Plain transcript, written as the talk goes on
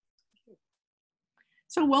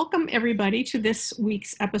So welcome everybody to this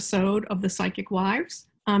week's episode of the Psychic Wives.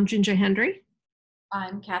 I'm Ginger Hendry.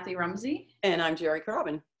 I'm Kathy Rumsey. And I'm Jerry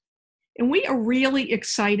Carabin. And we are really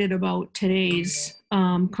excited about today's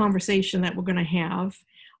conversation that we're going to have.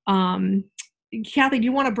 Kathy, do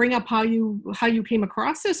you want to bring up how you came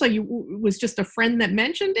across this? Or was just a friend that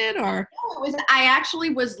mentioned it, or? No, I actually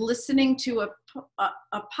was listening to a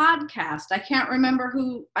podcast. I can't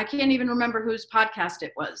even remember whose podcast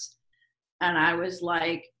it was. And I was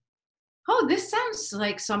like, oh, this sounds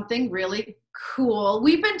like something really cool.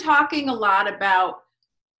 We've been talking a lot about,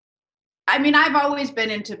 I've always been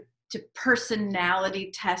into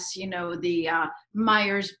personality tests, the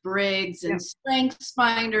Myers-Briggs and Strengths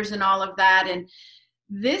Finders and all of that. And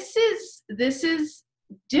this is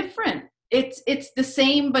different. It's the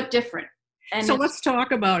same, but different. And so let's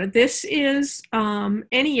talk about it. This is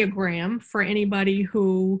Enneagram for anybody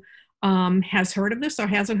who has heard of this or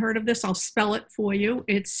hasn't heard of this. I'll spell it for you.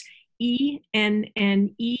 It's ENNEAGRAM.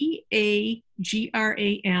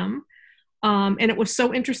 And it was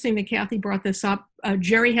so interesting that Kathy brought this up.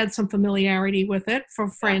 Jerry had some familiarity with it for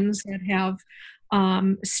friends that have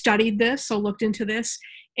studied this or looked into this.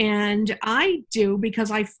 And I do because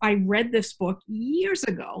I read this book years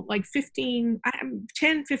ago, like 10,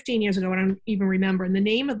 15 years ago. I don't even remember. And the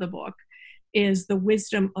name of the book is The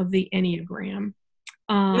Wisdom of the Enneagram.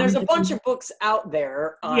 There's a bunch of books out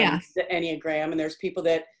there on the Enneagram, and there's people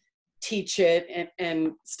that teach it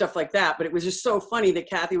and stuff like that. But it was just so funny that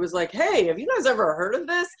Kathy was like, hey, have you guys ever heard of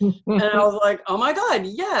this? And I was like, oh my God,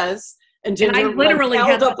 yes. And Ginger I literally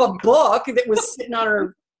held up a book that was sitting on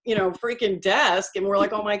her, freaking desk. And we're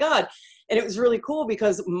like, oh my God. And it was really cool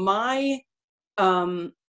because I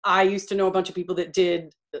used to know a bunch of people that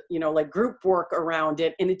did, like group work around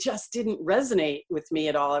it, and it just didn't resonate with me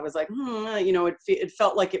at all. I was like, it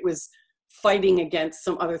felt like it was fighting against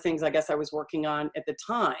some other things I guess I was working on at the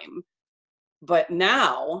time. But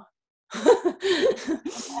now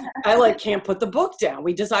I can't put the book down.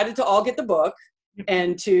 We decided to all get the book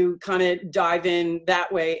and to kind of dive in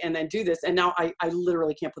that way and then do this. And now I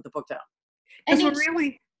literally can't put the book down. And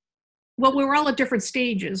we're all at different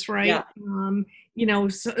stages, right? Yeah.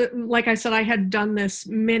 So, like I said, I had done this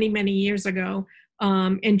many, many years ago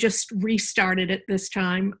and just restarted it this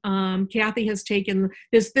time. Kathy has taken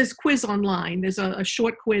this quiz online. There's a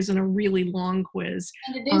short quiz and a really long quiz.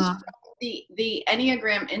 And it is the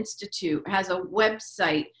Enneagram Institute has a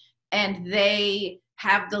website, and they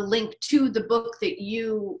have the link to the book that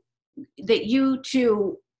you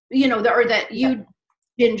two,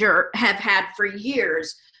 Ginger, have had for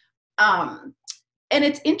years. And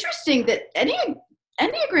it's interesting that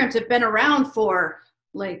Enneagrams have been around for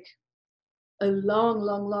like a long.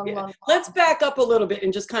 Let's back up a little bit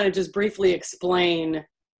and just briefly explain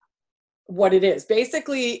what it is.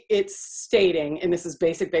 Basically, it's stating, and this is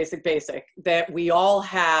basic, that we all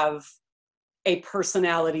have a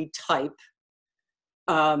personality type,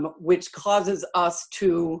 which causes us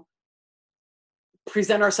to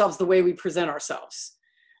present ourselves the way we present ourselves.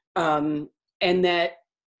 And that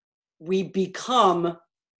we become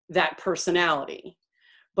that personality,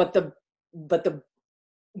 but the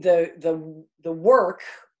work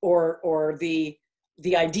or the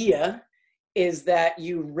idea is that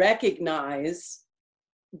you recognize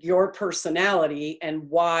your personality and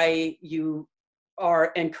why you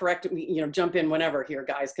are, and correct me, jump in whenever here,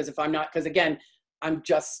 guys, because again, I'm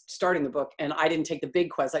just starting the book and I didn't take the big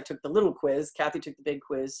quiz. I took the little quiz. Kathy took the big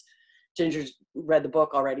quiz. Ginger's read the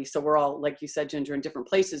book already. So we're all, like you said, Ginger, in different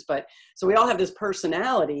places. But so we all have this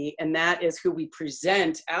personality, and that is who we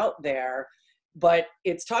present out there. But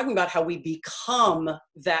it's talking about how we become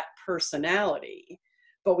that personality.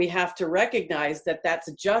 But we have to recognize that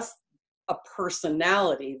that's just a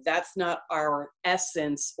personality. That's not our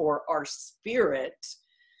essence or our spirit.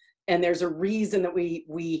 And there's a reason that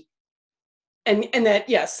and that,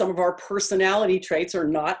 yes, some of our personality traits are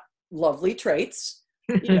not lovely traits.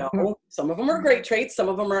 Some of them are great traits, some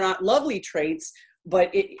of them are not lovely traits, but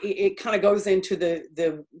it kind of goes into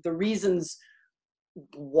the reasons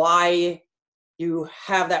why you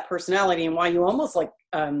have that personality and why you almost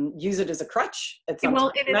use it as a crutch at some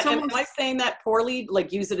time. Am I saying that poorly?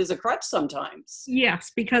 Like use it as a crutch sometimes?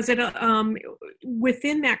 Yes, because it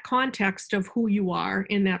within that context of who you are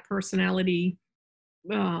in that personality,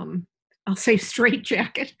 I'll say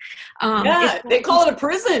straitjacket. They call it a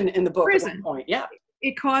prison in the book at one point. Yeah.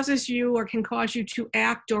 It causes you or can cause you to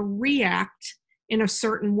act or react in a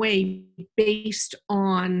certain way based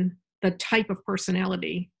on the type of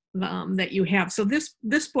personality that you have. So this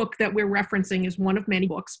book that we're referencing is one of many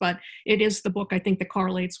books, but it is the book I think that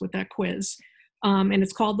correlates with that quiz. And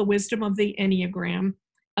it's called The Wisdom of the Enneagram.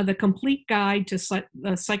 The complete guide to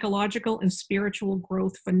the psychological and spiritual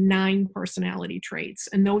growth for 9 personality traits.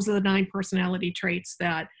 And those are the 9 personality traits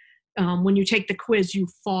that when you take the quiz, you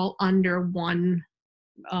fall under one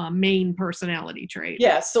main personality trait.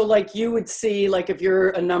 Yeah. So like you would see, like if you're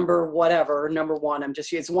a number, whatever, number 1,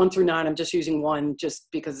 it's 1 through 9. I'm just using 1 just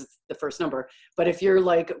because it's the first number. But if you're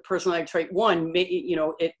like personality trait 1,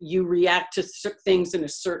 you react to things in a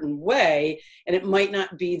certain way, and it might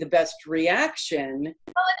not be the best reaction.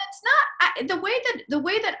 Well, and it's not the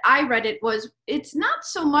way that I read it was, it's not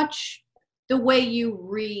so much the way you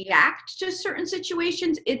react to certain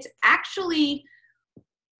situations. It's actually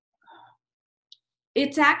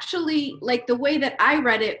like the way that I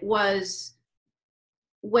read it was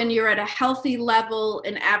when you're at a healthy level,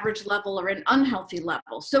 an average level, or an unhealthy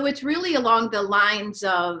level. So it's really along the lines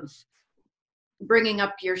of bringing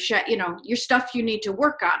up your stuff you need to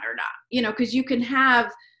work on or not, because you can have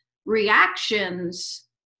reactions,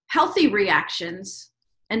 healthy reactions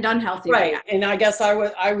and unhealthy right reactions. And I guess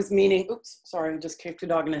I was meaning, oops, sorry, I just kicked a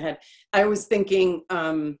dog in the head. I was thinking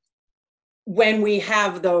when we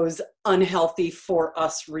have those unhealthy for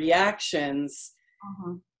us reactions,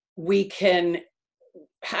 we can,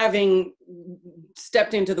 having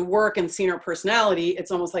stepped into the work and seen our personality, it's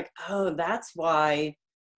almost like, oh, that's why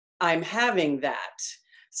I'm having that.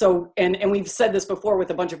 So, and we've said this before with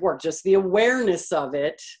a bunch of work, just the awareness of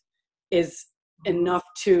it is enough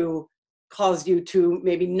to cause you to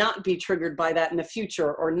maybe not be triggered by that in the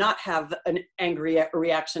future, or not have an angry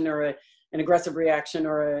reaction or an aggressive reaction,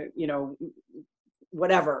 or a,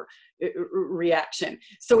 whatever reaction.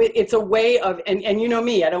 So it's a way of, and you know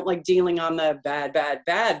me, I don't like dealing on the bad,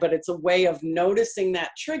 but it's a way of noticing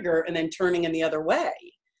that trigger and then turning in the other way.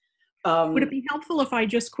 Would it be helpful if I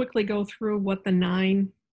just quickly go through what the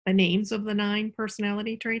names of the 9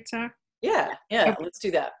 personality traits are? Yeah, Okay. Let's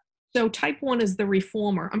do that. So type 1 is the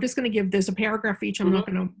reformer. I'm just going to there's a paragraph each. I'm not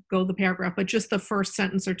going to go the paragraph, but just the first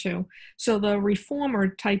sentence or two. So the reformer,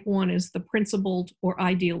 type 1, is the principled or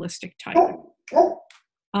idealistic type.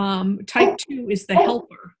 Type 2 is the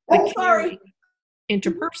helper, the caring,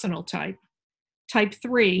 interpersonal type. Type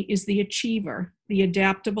 3 is the achiever, the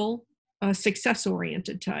adaptable,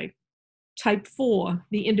 success-oriented type. Type 4,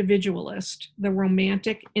 the individualist, the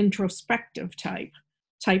romantic, introspective type.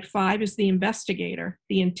 Type 5 is the investigator,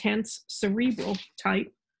 the intense, cerebral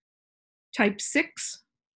type. Type 6,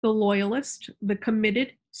 the loyalist, the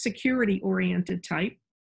committed, security-oriented type.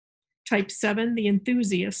 Type 7, the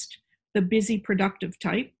enthusiast, the busy, productive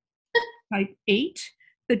type. Type 8,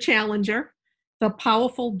 the challenger, the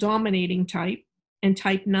powerful, dominating type. And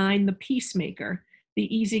type 9, the peacemaker,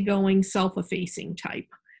 the easygoing, self-effacing type.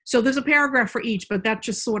 So there's a paragraph for each, but that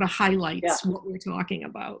just sort of highlights what we're talking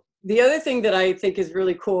about. The other thing that I think is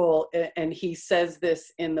really cool, and he says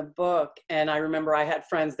this in the book, and I remember I had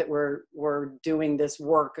friends that were doing this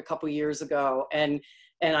work a couple years ago, and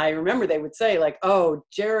I remember they would say like, oh,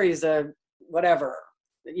 Jerry's a whatever,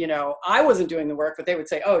 I wasn't doing the work, but they would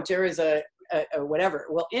say, oh, Jerry's a whatever.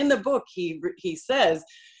 Well, in the book, he says,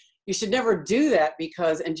 you should never do that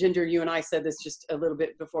because, and Ginger, you and I said this just a little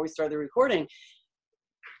bit before we started the recording,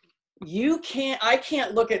 I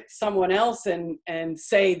can't look at someone else and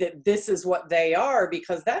say that this is what they are,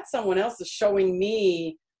 because that someone else is showing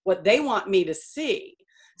me what they want me to see.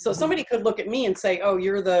 So somebody could look at me and say, oh,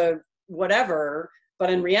 you're the whatever, but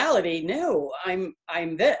in reality, no,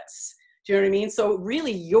 I'm this. Do you know what I mean? So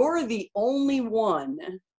really, you're the only one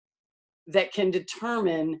that can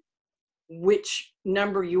determine which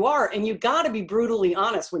number you are, and you got to be brutally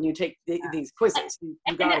honest when you take these quizzes.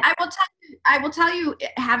 I will tell you,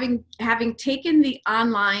 having taken the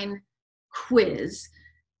online quiz,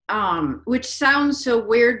 which sounds so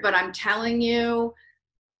weird, but I'm telling you,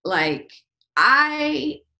 like,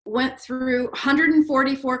 I went through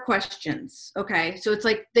 144 questions. Okay, so it's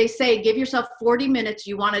like they say, give yourself 40 minutes.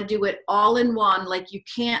 You want to do it all in one. Like you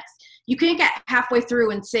can't get halfway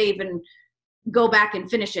through and save and go back and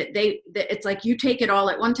finish it. It's like you take it all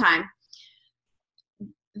at one time.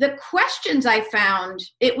 The questions I found,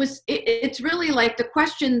 it's really like the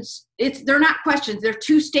questions, they're not questions, they're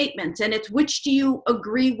 2 statements, and it's which do you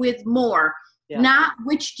agree with more, not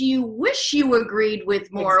which do you wish you agreed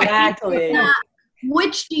with more. Exactly. Not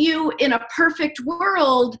which do you, in a perfect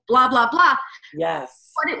world, blah, blah, blah.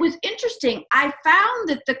 Yes. But it was interesting. I found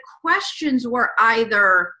that the questions were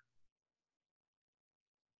either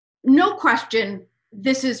no question,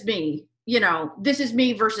 this is me, this is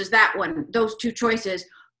me versus that one, those 2 choices.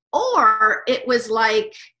 Or it was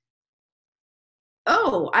like,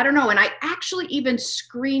 oh, I don't know. And I actually even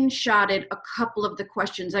screenshotted a couple of the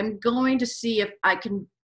questions. I'm going to see if I can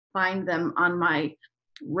find them on my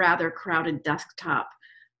rather crowded desktop.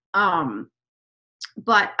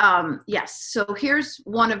 Yes, so here's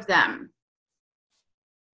one of them.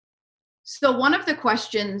 So one of the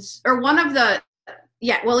questions, or one of the,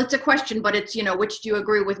 well, it's a question, but it's, which do you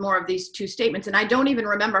agree with more of these two statements? And I don't even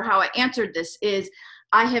remember how I answered this, is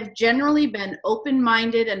I have generally been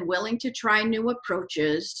open-minded and willing to try new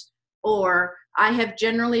approaches, or I have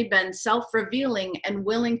generally been self-revealing and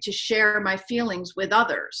willing to share my feelings with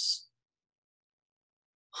others.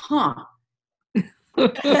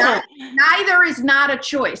 Neither is not a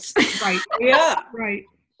choice. Right. Yeah. Right.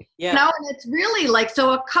 Yeah. And it's really like,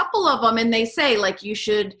 so a couple of them, and they say like, you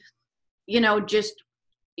should, just,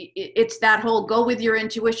 it's that whole go with your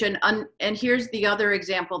intuition. And here's the other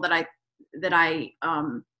example that I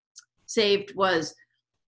saved was,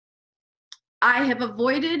 I have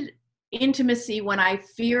avoided intimacy when I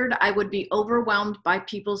feared I would be overwhelmed by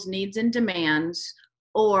people's needs and demands,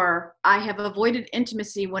 or I have avoided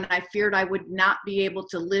intimacy when I feared I would not be able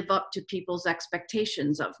to live up to people's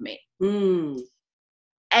expectations of me.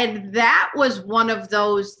 And that was one of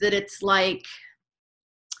those that it's like,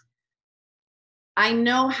 I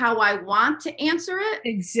know how I want to answer it.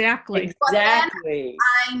 Exactly.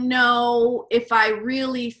 I know if I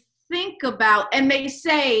really think about, and they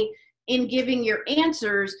say in giving your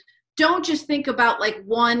answers, don't just think about like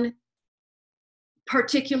one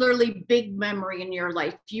particularly big memory in your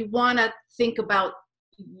life. You want to think about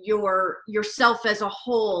yourself as a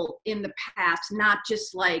whole in the past, not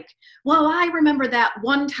just like, well, I remember that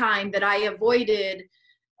one time that I avoided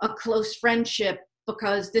a close friendship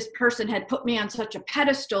because this person had put me on such a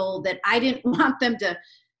pedestal that I didn't want them to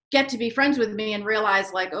get to be friends with me, and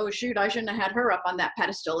realize like, oh shoot, I shouldn't have had her up on that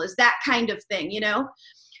pedestal, is that kind of thing,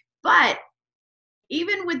 But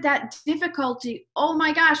even with that difficulty, oh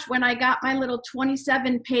my gosh, when I got my little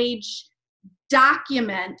 27-page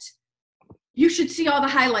document, you should see all the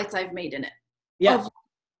highlights I've made in it. Yeah.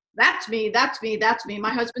 That's me, that's me, that's me.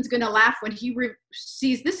 My husband's going to laugh when he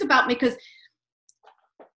sees this about me, because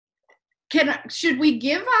should we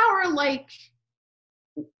give our like,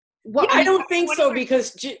 what? I don't think so,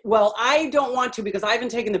 because, I don't want to, because I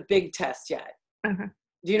haven't taken the big test yet. Uh-huh.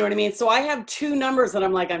 Do you know what I mean? So I have two numbers that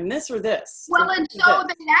I'm like, I'm this or this. Well, and so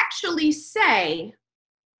they actually say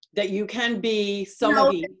that you can be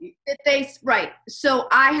somebody. Right. So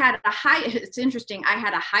I had it's interesting. I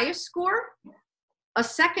had a highest score, a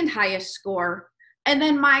second highest score, and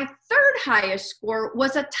then my third highest score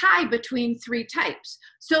was a tie between three types.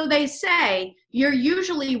 So they say you're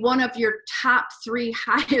usually one of your top three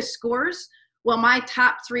highest scores. Well, my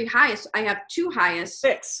top three highest, I have two highest.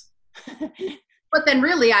 6. But then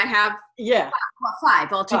really I have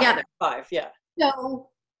five altogether. Five, yeah. So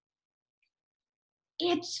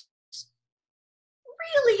it's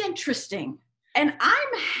really interesting. And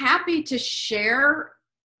I'm happy to share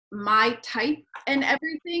my type and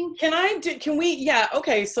everything. Can we, yeah,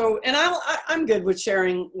 okay. So, and I'm good with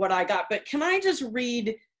sharing what I got, but can I just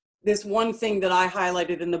read this one thing that I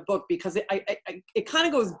highlighted in the book, because it kind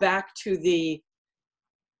of goes back to the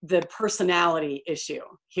personality issue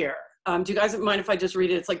here. Do you guys mind if I just read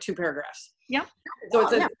it? It's like 2 paragraphs. Yeah. So it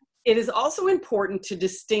says, it is also important to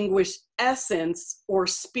distinguish essence or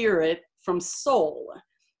spirit from soul.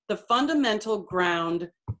 The fundamental ground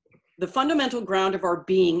of our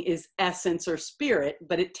being is essence or spirit,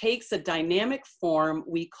 but it takes a dynamic form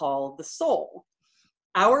we call the soul.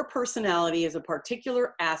 Our personality is a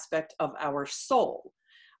particular aspect of our soul.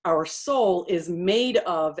 Our soul is made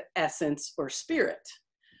of essence or spirit.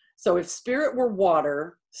 So if spirit were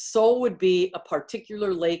water, soul would be a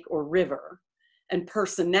particular lake or river, and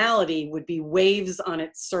personality would be waves on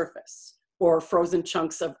its surface or frozen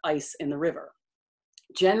chunks of ice in the river.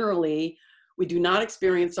 Generally, we do not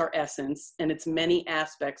experience our essence and its many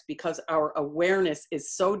aspects because our awareness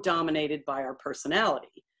is so dominated by our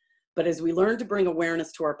personality. But as we learn to bring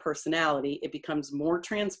awareness to our personality, it becomes more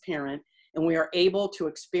transparent and we are able to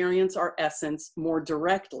experience our essence more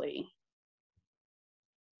directly.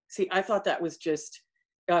 See, I thought that was just,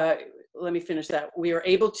 let me finish that. We are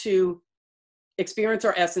able to experience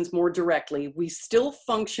our essence more directly. We still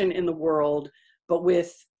function in the world, but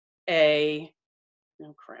with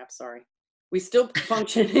we still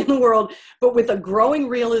function in the world, but with a growing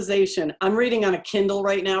realization. I'm reading on a Kindle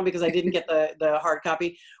right now because I didn't get the hard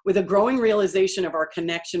copy. With a growing realization of our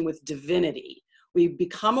connection with divinity, we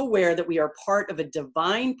become aware that we are part of a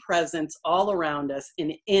divine presence all around us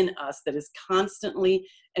and in us that is constantly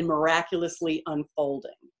and miraculously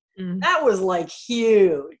unfolding. Mm. That was like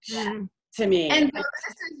huge to me. And so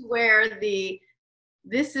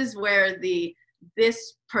this is where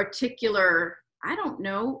this particular, I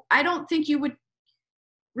don't think you would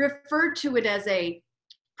refer to it as a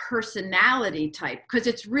personality type, because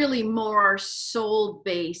it's really more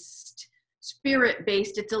soul-based,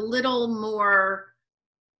 spirit-based. It's a little more,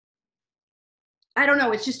 I don't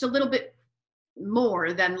know, it's just a little bit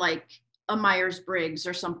more than like a Myers-Briggs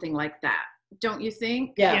or something like that. Don't you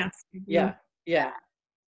think? Yeah. Yes. Yeah. Yeah.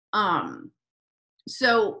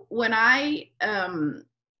 So when I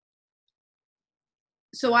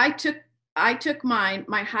took mine,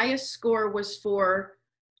 my highest score was for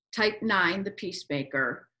type 9, the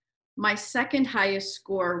peacemaker. My second highest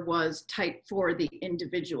score was type 4, the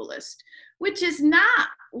individualist, which is not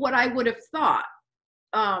what I would have thought.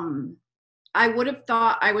 I would have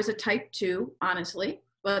thought I was a type 2, honestly,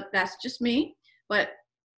 but that's just me. But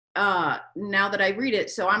now that I read it,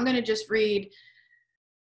 so I'm going to just read.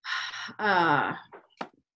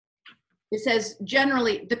 It says,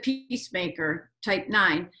 generally, the peacemaker, type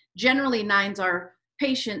 9. Generally, 9s are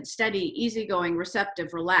patient, steady, easygoing,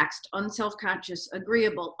 receptive, relaxed, unselfconscious,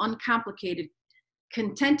 agreeable, uncomplicated,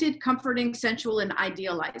 contented, comforting, sensual, and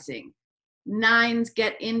idealizing. 9s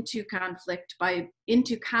get into conflicts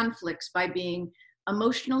by being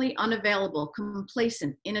emotionally unavailable,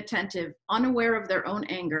 complacent, inattentive, unaware of their own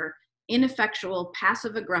anger, ineffectual,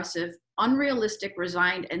 passive-aggressive, unrealistic,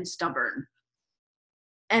 resigned, and stubborn.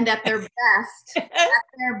 And at their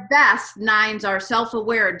best, 9s are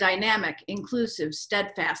self-aware, dynamic, inclusive,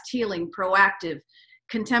 steadfast, healing, proactive,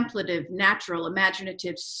 contemplative, natural,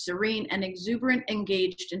 imaginative, serene, and exuberant,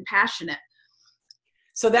 engaged, and passionate.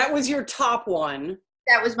 So that was your top one.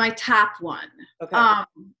 That was my top one. Okay.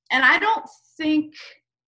 And I don't think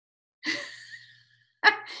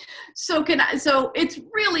so it's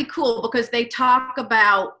really cool because they talk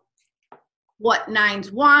about what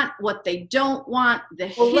 9s want, what they don't want,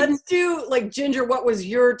 Let's do, like, Ginger, what was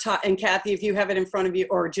your top? And Kathy, if you have it in front of you,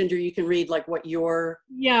 or Ginger, you can read like what your...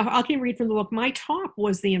 Yeah, I can read from the book. My top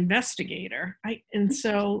was the investigator. And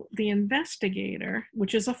so the investigator,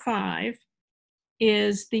 which is a 5,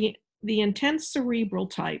 is the intense cerebral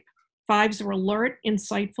type. 5s are alert,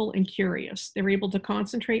 insightful, and curious. They're able to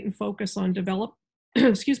concentrate and focus on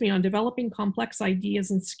developing complex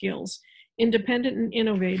ideas and skills. Independent and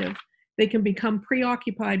innovative. They can become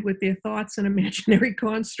preoccupied with their thoughts and imaginary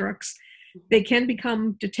constructs. They can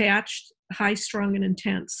become detached, high-strung, and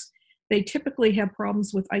intense. They typically have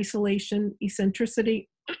problems with isolation, eccentricity.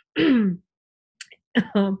 At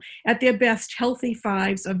their best, healthy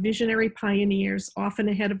 5s are visionary pioneers, often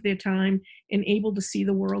ahead of their time, and able to see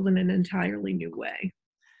the world in an entirely new way.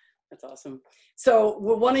 That's awesome. So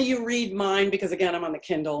will one of you read mine? Because again, I'm on the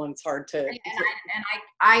Kindle and it's hard to...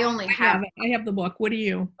 I only have... I have the book. What do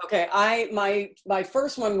you? Okay, my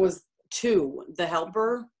first one was 2, the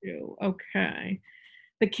helper. 2, okay.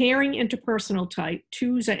 The caring interpersonal type.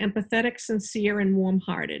 2s are empathetic, sincere, and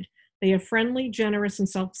warm-hearted. They are friendly, generous, and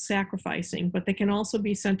self-sacrificing, but they can also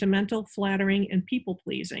be sentimental, flattering, and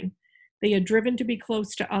people-pleasing. They are driven to be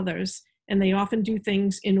close to others, and they often do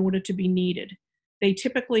things in order to be needed. They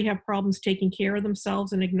typically have problems taking care of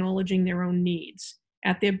themselves and acknowledging their own needs.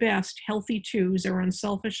 At their best, healthy 2s are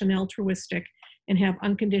unselfish and altruistic and have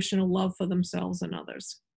unconditional love for themselves and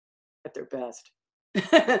others. At their best.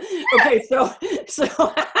 Okay, so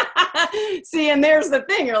see, and there's the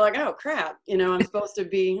thing. You're like, oh crap, I'm supposed to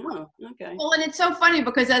be. Oh, okay. Well, and it's so funny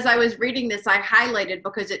because as I was reading this, I highlighted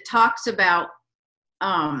because it talks about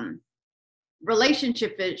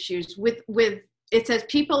relationship issues with. It says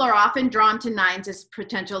people are often drawn to 9s as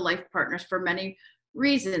potential life partners for many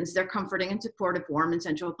reasons. They're comforting and supportive, warm and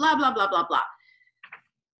sensual, blah, blah, blah, blah, blah.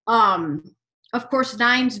 Of course,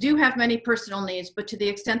 9s do have many personal needs, but to the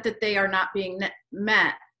extent that they are not being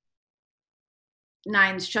met,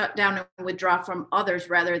 9s shut down and withdraw from others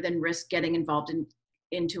rather than risk getting involved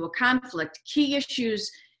into a conflict. Key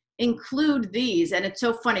issues include these, and it's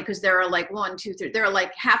so funny because there are like 1, 2, 3, there are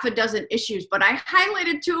like half a dozen issues, but I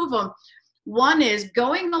highlighted 2 of them. One is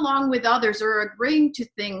going along with others or agreeing to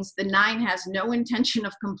things the 9 has no intention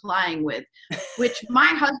of complying with, which my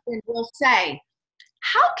husband will say,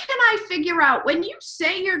 how can I figure out when you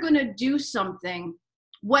say you're going to do something,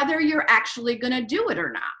 whether you're actually going to do it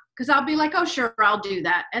or not? Because I'll be like, oh, sure, I'll do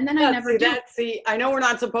that. And then I never do. See, I know we're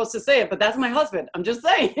not supposed to say it, but that's my husband. I'm just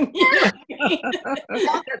saying.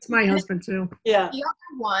 That's my husband too. Yeah. The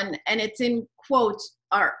other one, and it's in quotes,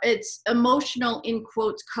 it's emotional, in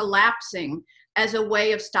quotes, collapsing as a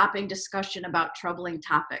way of stopping discussion about troubling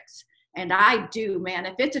topics. And I do, man.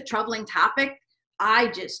 If it's a troubling topic,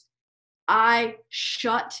 I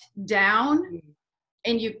shut down,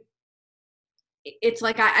 and it's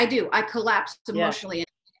like I collapse emotionally. Yeah.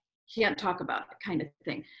 can't talk about it kind of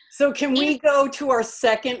thing. So can we go to our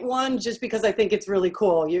second one, just because I think it's really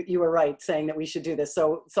cool. You were right saying that we should do this.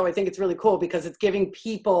 So I think it's really cool because it's giving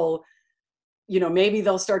people, maybe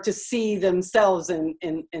they'll start to see themselves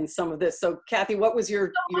in some of this. So Kathy, what was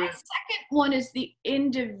your... My second one is the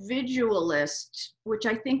individualist, which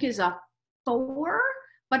I think is a 4,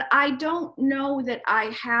 but I don't know that I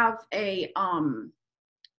have a,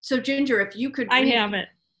 so Ginger, if you could I have it.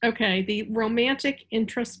 Okay, the romantic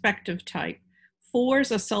introspective type.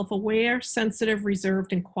 4s are self-aware, sensitive,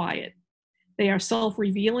 reserved, and quiet. They are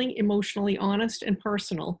self-revealing, emotionally honest, and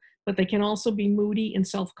personal, but they can also be moody and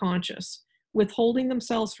self-conscious. Withholding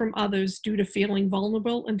themselves from others due to feeling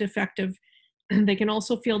vulnerable and defective, they can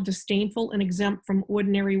also feel disdainful and exempt from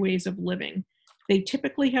ordinary ways of living. They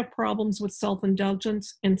typically have problems with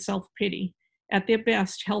self-indulgence and self-pity. At their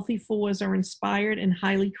best, healthy 4s are inspired and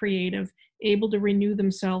highly creative, able to renew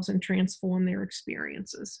themselves and transform their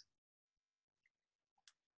experiences.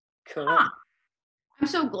 Cool. I'm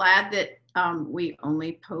so glad that we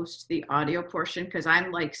only post the audio portion, because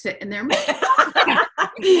I'm like sitting there.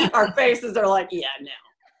 Our faces are like, yeah, no.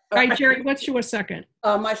 All right, Jerry, what's your second?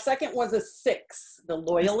 My second was a 6, the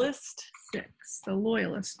loyalist. 6, the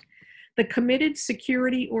loyalist. The committed,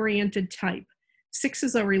 security-oriented type.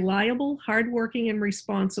 6s are reliable, hardworking, and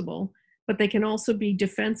responsible, but they can also be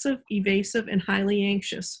defensive, evasive, and highly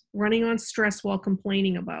anxious, running on stress while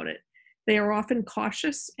complaining about it. They are often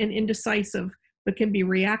cautious and indecisive, but can be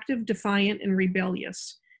reactive, defiant, and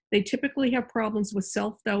rebellious. They typically have problems with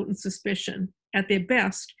self-doubt and suspicion. At their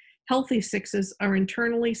best, healthy 6s are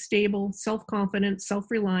internally stable, self-confident,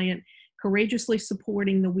 self-reliant, courageously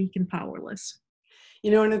supporting the weak and powerless.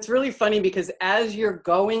 And it's really funny because as you're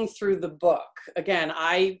going through the book, again,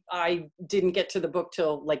 I didn't get to the book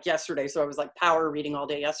till like yesterday, so I was like power reading all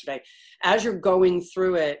day yesterday. As you're going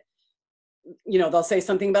through it, they'll say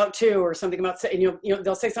something about 2 or something about, and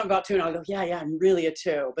they'll say something about 2 and I'll go, yeah, I'm really a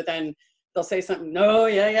 2. But then they'll say something, no,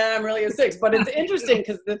 yeah, I'm really a 6. But it's interesting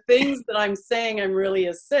because the things that I'm saying I'm really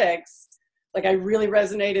a 6, like I really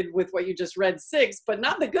resonated with what you just read 6, but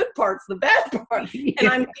not the good parts, the bad parts. And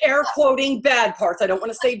I'm air quoting bad parts. I don't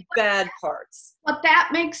want to say bad parts. But that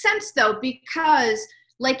makes sense though, because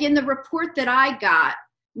like in the report that I got,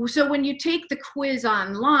 so when you take the quiz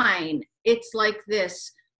online, it's like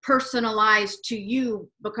this personalized to you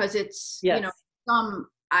because it's, yes.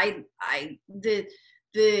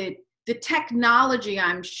 The technology,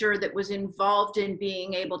 I'm sure, that was involved in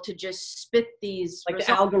being able to just spit these like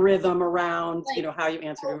results. The algorithm around, how you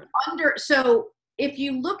answer it. So if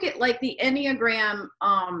you look at like the Enneagram,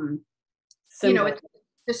 it's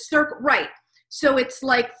the circle, right? So it's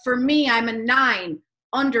like, for me, I'm a 9.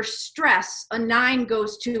 Under stress, a 9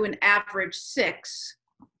 goes to an average 6.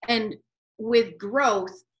 And with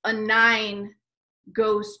growth, a 9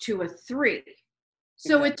 goes to a 3.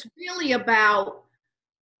 So it's really about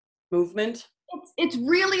movement. It's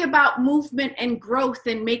really about movement and growth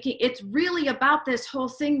and making, it's really about this whole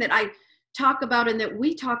thing that I talk about and that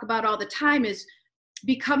we talk about all the time, is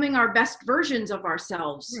becoming our best versions of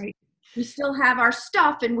ourselves. Right. We still have our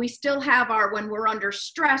stuff and we still have when we're under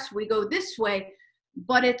stress, we go this way,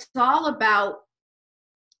 but it's all about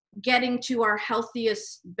getting to our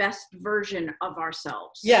healthiest, best version of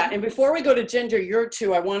ourselves. Yeah, and before we go to Ginger, your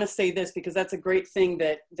 2, I want to say this because that's a great thing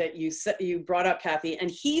that you brought up, Kathy.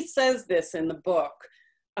 And he says this in the book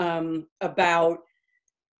about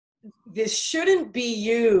this shouldn't be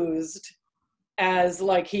used as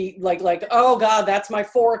like oh God, that's my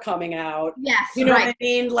 4 coming out. Yes, you know right. what I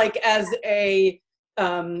mean? Like as a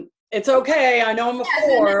it's okay, I know I'm a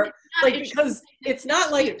 4. Like because it's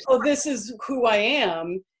not like, oh, this is who I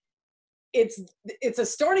am. It's a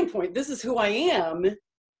starting point. This is who I am,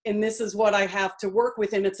 and this is what I have to work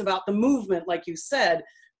with. And it's about the movement, like you said,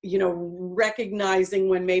 recognizing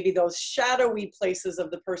when maybe those shadowy places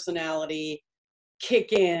of the personality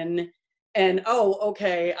kick in, and oh,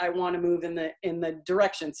 okay, I want to move in the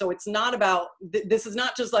direction. So it's not about this is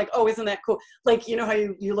not just like, oh, isn't that cool? Like how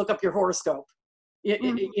you look up your horoscope.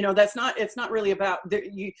 That's not. It's not really about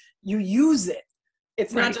you use it.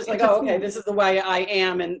 It's not just like, oh, okay, this is the way I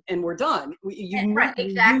am, and we're done. You exactly.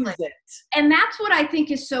 use it. And that's what I think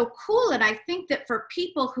is so cool. And I think that for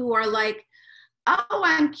people who are like, oh,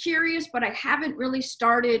 I'm curious, but I haven't really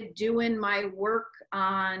started doing my work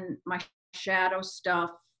on my shadow stuff,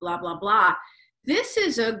 blah, blah, blah. This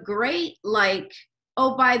is a great, like,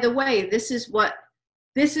 oh, by the way, this is what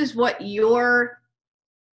your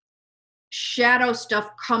shadow stuff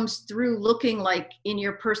comes through looking like in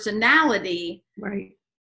your personality. Right.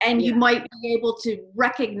 And you might be able to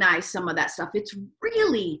recognize some of that stuff. It's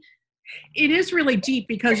really It is really deep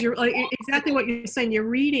because you're like exactly what you're saying. You're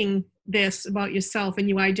reading this about yourself and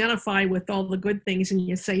you identify with all the good things and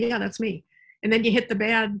you say, yeah, that's me. And then you hit the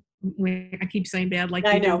bad. I keep saying bad like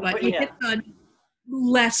I you do, know, but but you yeah. hit the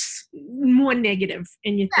more negative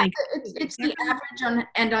and you Yeah, think, it's the average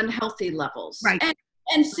and unhealthy levels. right.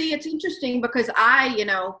 And see, it's interesting because I,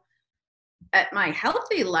 at my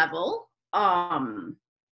healthy level,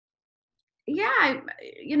 yeah,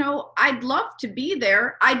 I'd love to be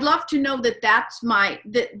there. I'd love to know that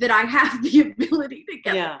that I have the ability to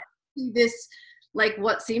get Yeah. this, like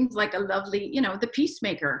what seems like a lovely, the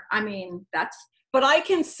peacemaker. I mean, But I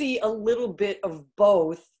can see a little bit of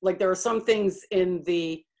both. Like there are some things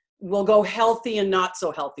we'll go healthy and not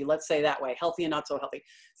so healthy. Let's say that way, healthy and not so healthy.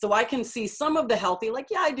 So I can see some of the healthy, like,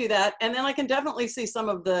 yeah, I do that. And then I can definitely see some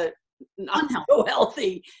of the not unhealthy. so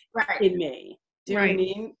healthy Right. in me. Do you know what I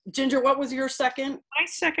mean? Ginger, what was your second? My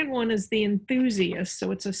second one is the enthusiast.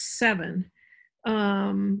 So it's a 7.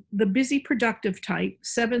 The busy productive type.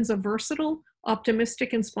 7s are versatile,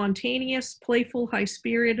 optimistic and spontaneous, playful,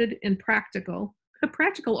 high-spirited, and practical. The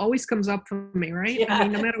practical always comes up for me, right? Yeah. I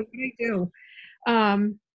mean, no matter what I do.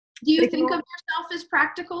 Do you think of yourself as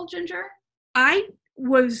practical, Ginger? I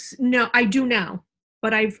do now,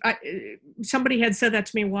 but somebody had said that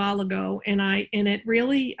to me a while ago, and it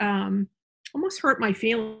really almost hurt my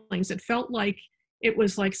feelings. It felt like it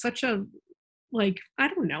was like such a, like, I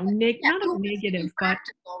don't know, not a negative, but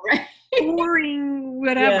right? boring,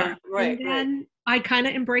 whatever. Yeah, right, And then I kind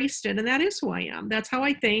of embraced it, and that is who I am. That's how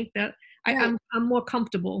I think. That I'm more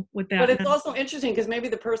comfortable with that. But it's now. also interesting because maybe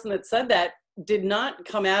the person that said that did not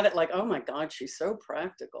come at it like, oh my God, she's so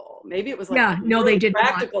practical. Maybe it was like, Yeah, no, really they did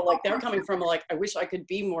practical. not. Like they're coming from like, I wish I could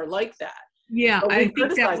be more like that. Yeah, But we I think that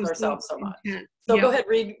criticize was ourselves so much. intent. So Yeah. go ahead,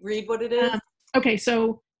 read what it is. Okay,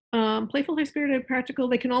 so playful, high-spirited, practical.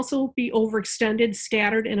 They can also be overextended,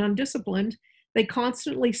 scattered, and undisciplined. They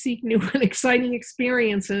constantly seek new and exciting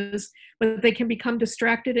experiences, but they can become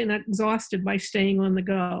distracted and exhausted by staying on the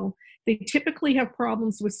go. They typically have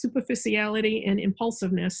problems with superficiality and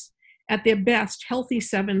impulsiveness. At their best, healthy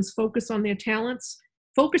 7s focus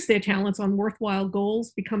their talents on worthwhile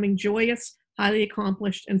goals, becoming joyous, highly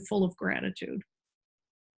accomplished, and full of gratitude.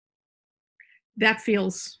 That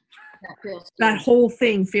That whole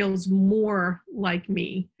thing feels more like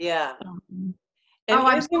me. Yeah.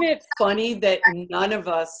 And isn't it funny that none of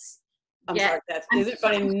us, is it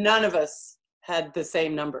funny none of us had the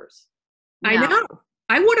same numbers? I know.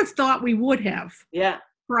 I would have thought we would have. Yeah.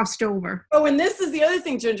 Crossed over. Oh, and this is the other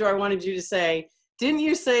thing, Ginger, I wanted you to say. Didn't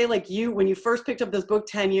you say, like, when you first picked up this book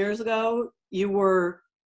 10 years ago,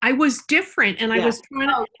 I was different, and I was trying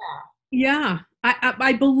to, yeah.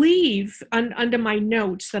 I believe under my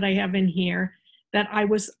notes that I have in here that I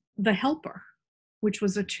was the helper, which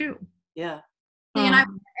was a 2. Yeah. And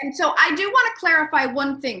so I do want to clarify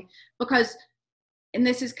one thing because, and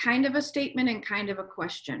this is kind of a statement and kind of a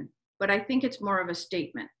question, but I think it's more of a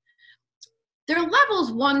statement. There are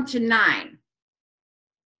levels 1 to 9.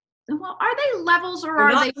 Well, are they levels or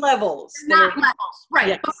are they levels? They're not levels, right?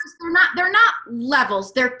 Yes. Because they're not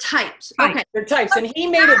levels. They're types. Right. Okay, they're types, and he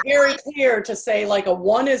made it very clear to say like a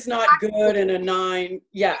 1 is not good and a 9,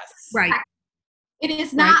 yes, right. It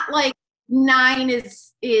is not like 9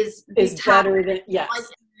 is better than yes.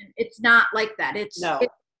 It's not like that.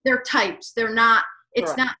 They're types. They're not.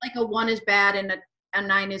 It's not like a 1 is bad and a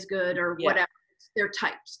 9 is good or whatever. They're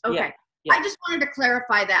types. Okay. Yeah. Yeah. I just wanted to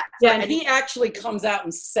clarify that. Yeah, and he actually comes out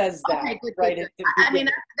and says that. Okay, good, right? Good. I mean,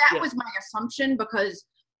 that was my assumption because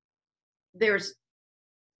but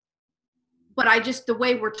the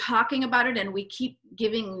way we're talking about it and we keep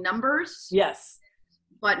giving numbers. Yes.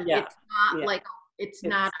 But it's not like, it's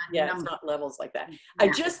not a number. It's not levels like that. Yeah. I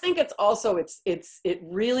just think it's also, it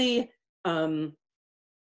really,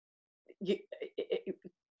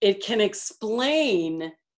 it can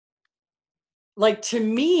explain, like, to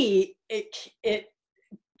me, it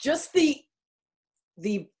just the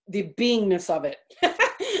beingness of it.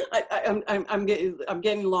 I'm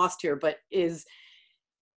getting lost here, but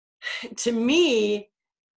to me,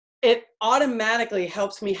 it automatically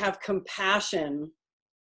helps me have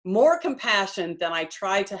more compassion than I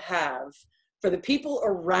try to have for the people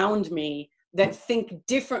around me that think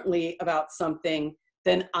differently about something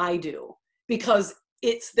than I do, because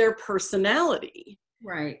it's their personality.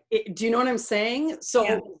 Right. Do you know what I'm saying?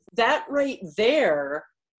 So that right there,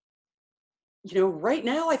 right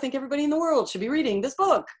now, I think everybody in the world should be reading this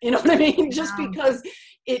book. You know what I mean? Just because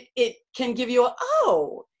it can give you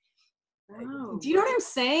do you know what I'm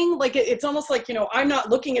saying? Like, it's almost like, I'm not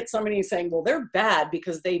looking at somebody and saying, well, they're bad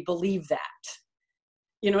because they believe that.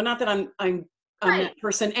 Not that I'm that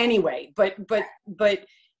person anyway, but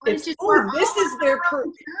But it's It's, just oh, this is their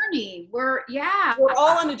journey. We're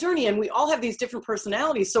all on a journey, and we all have these different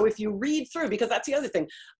personalities. So if you read through, because that's the other thing,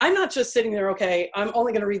 I'm not just sitting there, okay, I'm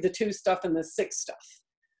only going to read the 2 stuff and the 6 stuff.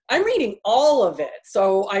 I'm reading all of it.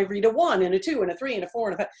 So I read a 1 and a 2 and a 3 and a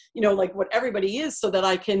 4 and a 5, like what everybody is, so that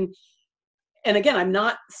I can, and again, I'm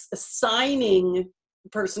not assigning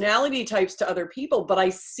personality types to other people, but I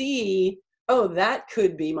see, oh, that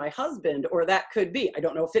could be my husband, or that could be, I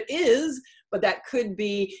don't know if it is, but that could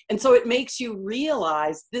be. And so it makes you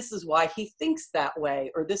realize this is why he thinks that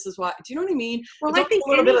way, or this is why, do you know what I mean? Well, It's I think a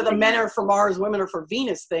little bit of the men are for Mars, women are for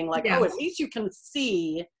Venus thing. Like, yeah. oh, at least you can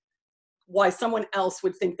see why someone else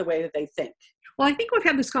would think the way that they think. Well, I think we've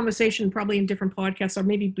had this conversation probably in different podcasts or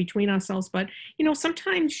maybe between ourselves, but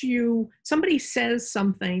sometimes somebody says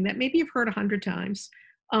something that maybe you've heard 100 times,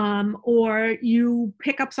 or you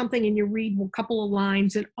pick up something and you read a couple of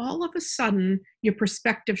lines and all of a sudden your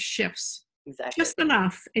perspective shifts Exactly. just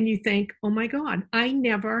enough. And you think, oh my God, I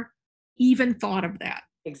never even thought of that.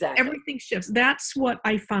 Exactly. Everything shifts. That's what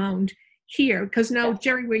I found here. Because now, Yeah.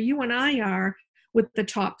 Jerry, where you and I are with the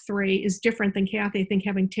top 3 is different than Kathy, I think,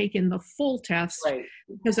 having taken the full test. Right.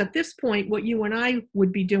 Because at this point, what you and I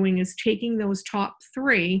would be doing is taking those top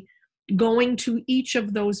 3, going to each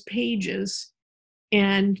of those pages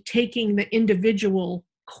and taking the individual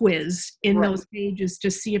quiz in Right. those pages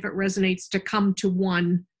to see if it resonates, to come to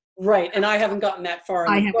one. Right. And I haven't gotten that far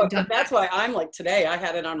in I the haven't book, done but that's why I'm like, today, I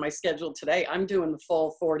had it on my schedule today. I'm doing the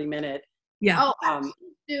full 40-minute. Yeah. Oh, I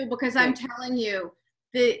do, because I'm telling you,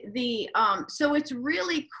 the so it's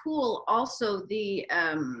really cool. Also, the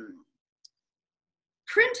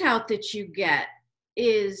printout that you get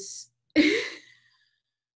is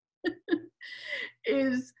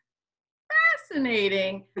is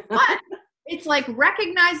fascinating, but it's like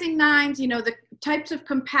recognizing 9s, the types of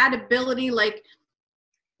compatibility. Like,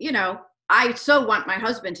 I so want my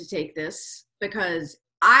husband to take this, because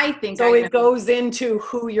I think it goes into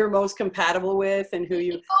who you're most compatible with and who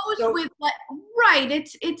you. It goes with, like, right.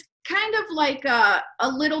 It's kind of like a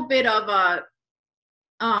little bit of a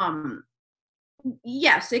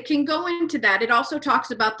yes, it can go into that. It also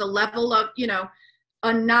talks about the level of,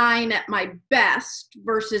 a 9 at my best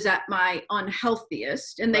versus at my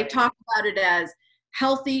unhealthiest. And they talk about it as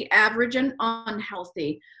healthy, average, and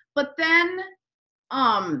unhealthy. But then,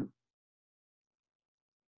 and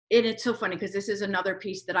it's so funny because this is another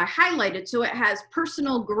piece that I highlighted. So it has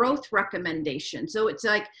personal growth recommendations. So it's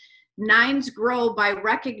like 9s grow by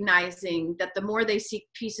recognizing that the more they seek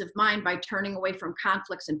peace of mind by turning away from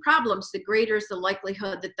conflicts and problems, the greater is the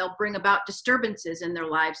likelihood that they'll bring about disturbances in their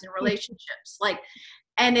lives and relationships.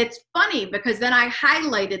 And it's funny because then I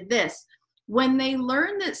highlighted this. When they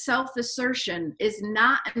learn that self-assertion is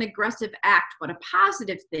not an aggressive act, but a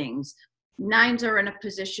positive thing, 9s are in a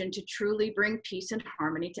position to truly bring peace and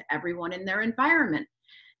harmony to everyone in their environment.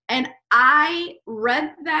 And I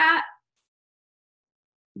read that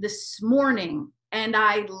this morning and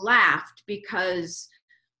I laughed, because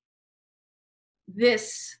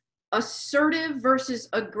this assertive versus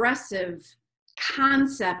aggressive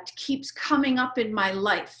concept keeps coming up in my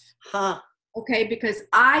life. Okay, because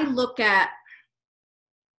I look at,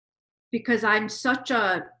 because I'm such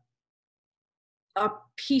a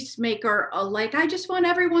peacemaker, I just want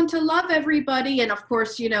everyone to love everybody. And of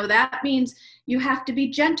course, that means you have to be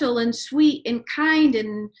gentle and sweet and kind,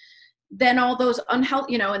 and then all those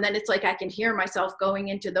unhealthy, and then it's like I can hear myself going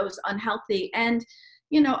into those unhealthy and,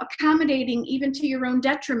 accommodating even to your own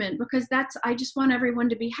detriment, because I just want everyone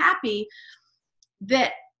to be happy.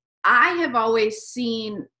 That I have always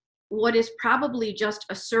seen what is probably just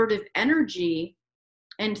assertive energy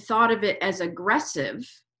and thought of it as aggressive.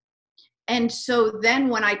 And so then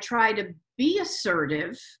when I try to be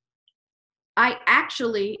assertive, I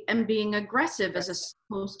actually am being aggressive as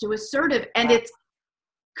opposed to assertive. And it's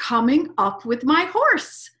coming up with my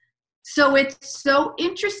horse. So it's so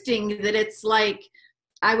interesting that it's like,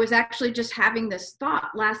 I was actually just having this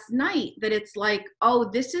thought last night that it's like, oh,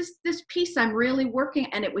 this is this piece I'm really working.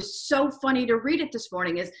 And it was so funny to read it this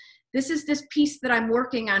morning, is this is this piece that I'm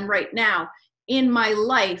working on right now in my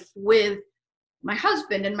life with my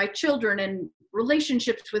husband and my children and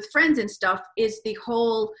relationships with friends and stuff, is the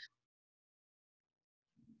whole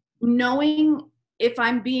knowing if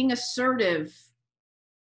I'm being assertive.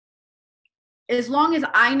 As long as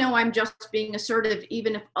I know I'm just being assertive,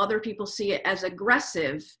 even if other people see it as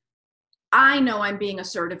aggressive, I know I'm being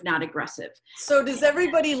assertive, not aggressive. So does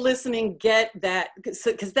everybody listening get that?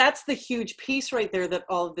 Because that's the huge piece right there that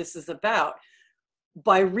all of this is about.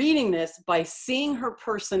 By reading this, by seeing her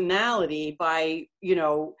personality, by,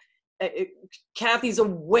 Kathy's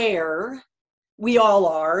aware we all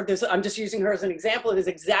are. I'm just using her as an example. It is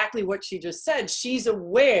exactly what she just said. She's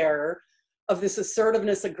aware of this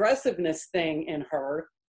assertiveness, aggressiveness thing in her,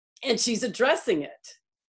 and she's addressing it.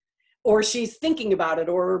 Or she's thinking about it,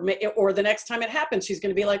 or the next time it happens, she's going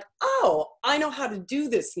to be like, oh, I know how to do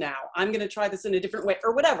this now. I'm going to try this in a different way,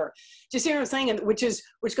 or whatever. Do you see what I'm saying? And which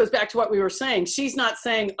goes back to what we were saying. She's not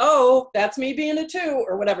saying, oh, that's me being a 2,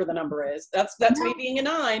 or whatever the number is. That's me being a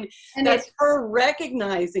 9. And that's her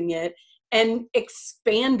recognizing it and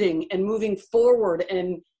expanding and moving forward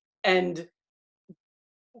and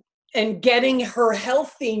getting her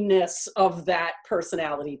healthiness of that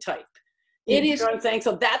personality type. It You is know what I'm saying?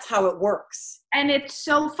 So that's how it works. And it's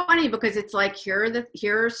so funny because it's like, here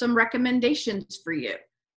are some recommendations for you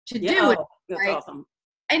to do it. That's awesome.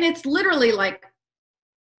 And it's literally like,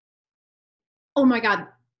 oh my God,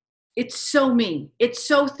 it's so me. It's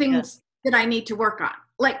so things that I need to work on.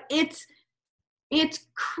 Like it's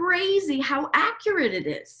crazy how accurate it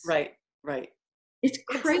is. Right. It's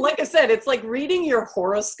crazy. Like I said, it's like reading your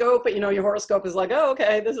horoscope, but your horoscope is like, oh,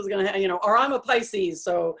 okay, this is going to, or I'm a Pisces,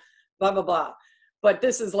 so blah, blah, blah. But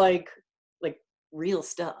this is like real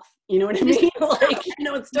stuff. You know what I mean? Like,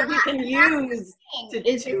 it's stuff you can use.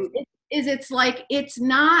 It's like, it's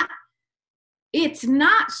not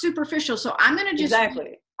superficial. So I'm going to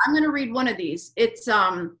I'm going to read one of these. It's,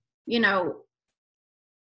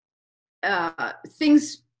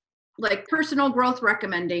 things like personal growth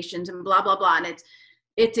recommendations and blah, blah, blah. And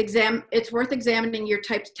it's worth examining your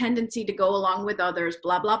type's tendency to go along with others,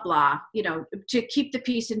 blah, blah, blah, to keep the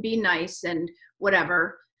peace and be nice and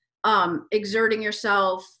whatever. Exerting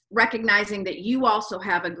yourself, recognizing that you also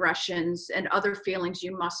have aggressions and other feelings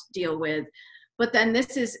you must deal with. But then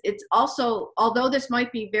it's also, although this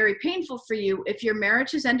might be very painful for you, if your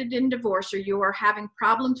marriage has ended in divorce or you are having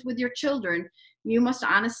problems with your children, you must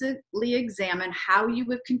honestly examine how you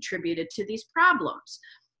have contributed to these problems.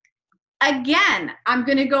 Again, I'm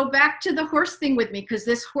going to go back to the horse thing with me, because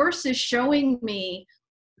this horse is showing me,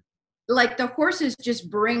 like, the horses just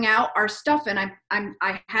bring out our stuff. And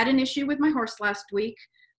I had an issue with my horse last week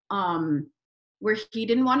where he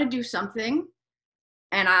didn't want to do something,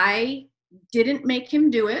 and I didn't make him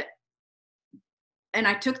do it. And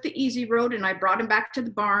I took the easy road and I brought him back to the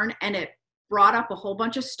barn, and it brought up a whole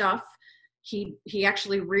bunch of stuff. He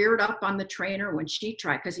actually reared up on the trainer when she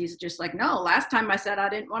tried, because he's just like, no, last time I said I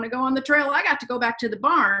didn't want to go on the trail, I got to go back to the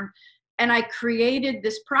barn. And I created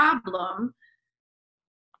this problem.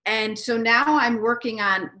 And so now I'm working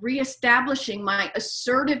on reestablishing my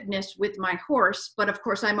assertiveness with my horse. But of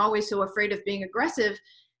course, I'm always so afraid of being aggressive.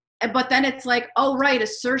 But then it's like, oh, right,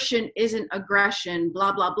 assertion isn't aggression,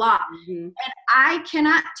 blah, blah, blah. Mm-hmm. And I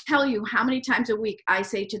cannot tell you how many times a week I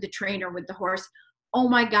say to the trainer with the horse, oh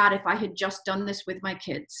my God, if I had just done this with my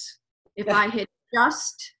kids, if I had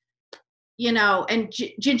just, and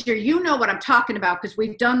Ginger, you know what I'm talking about, because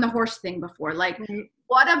we've done the horse thing before. Like,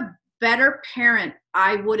 what a better parent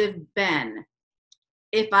I would have been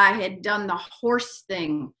if I had done the horse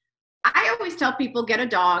thing. I always tell people, get a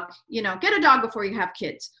dog before you have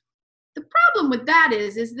kids. The problem with that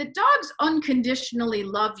is that dogs unconditionally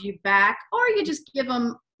love you back, or you just give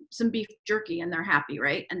them some beef jerky and they're happy,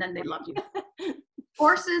 right? And then they love you.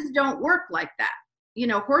 Horses don't work like that.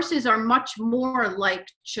 Horses are much more like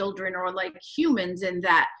children or like humans in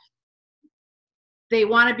that they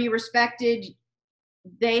want to be respected.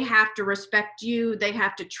 They have to respect you. They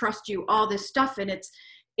have to trust you, all this stuff. And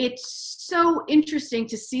it's so interesting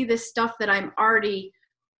to see this stuff that I'm already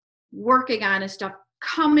working on and stuff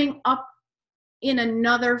coming up in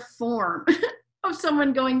another form of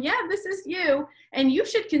someone going, yeah, this is you. And you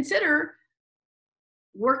should consider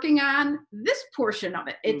working on this portion of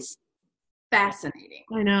it. It's fascinating.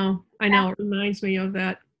 I know. It reminds me of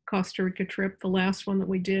that Costa Rica trip, the last one that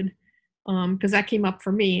we did, because that came up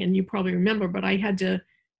for me, and you probably remember, but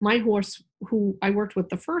my horse who I worked with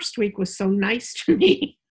the first week was so nice to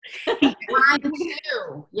me. Mine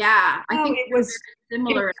too. Yeah. I think it was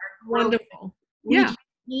similar. It was wonderful. We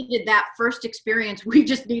needed that first experience. We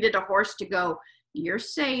just needed a horse to go, you're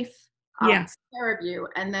safe. Yes. Take care of you.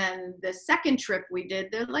 And then the second trip we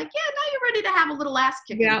did, they're like, yeah, now you're ready to have a little ass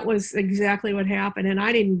kicking. That was exactly what happened. And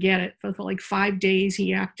I didn't get it. For like 5 days,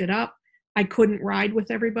 he acted up. I couldn't ride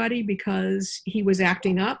with everybody because he was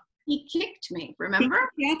acting up. He kicked me, remember?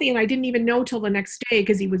 Kathy, and I didn't even know till the next day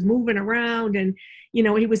because he was moving around and,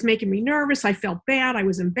 he was making me nervous. I felt bad. I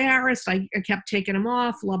was embarrassed. I kept taking him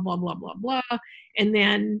off, blah, blah, blah, blah, blah. And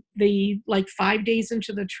then 5 days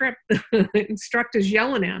into the trip, the instructor's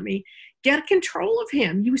yelling at me, get control of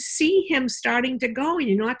him. You see him starting to go and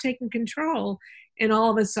you're not taking control. And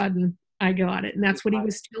all of a sudden I got it. And that's what he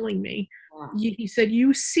was telling me. He said,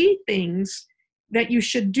 you see things that you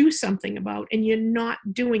should do something about, and you're not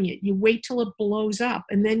doing it. You wait till it blows up,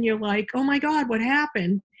 and then you're like, oh my God, what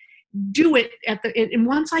happened? Do it and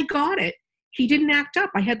once I got it, he didn't act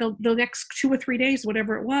up. I had the next 2 or 3 days,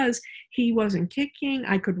 whatever it was, he wasn't kicking.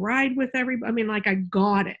 I could ride with everybody. I mean, like, I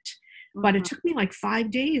got it. But it took me like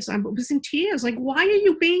 5 days. I was in tears. Like, why are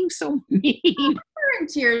you being so mean? We're in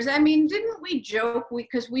tears. I mean, didn't we joke?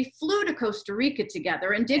 Because we flew to Costa Rica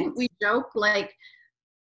together, and didn't we joke like,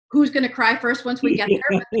 who's going to cry first once we get there?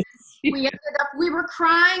 But we were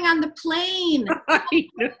crying on the plane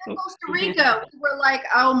in Costa Rica. We were like,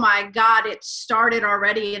 oh my God, it started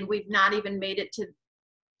already, and we've not even made it to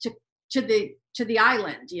the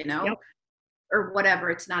island, you know. Yep. Or whatever.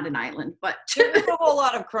 It's not an island, but there's a whole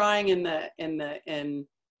lot of crying in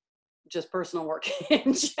just personal work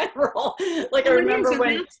in general. Like, I remember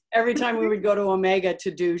when every time we would go to Omega to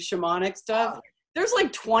do shamanic stuff, there's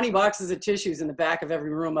like 20 boxes of tissues in the back of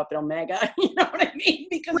every room up at Omega. You know what I mean?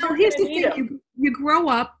 Because here's the thing: you grow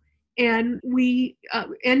up, and we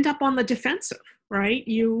end up on the defensive, right?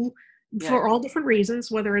 For all different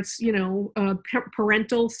reasons, whether it's,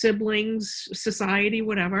 parental, siblings, society,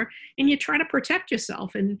 whatever, and you try to protect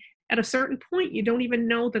yourself. And at a certain point, you don't even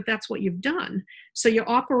know that that's what you've done. So you're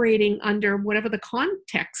operating under whatever the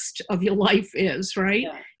context of your life is, right?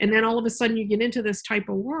 Yeah. And then all of a sudden you get into this type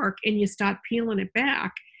of work and you start peeling it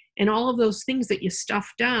back. And all of those things that you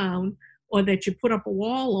stuff down, or that you put up a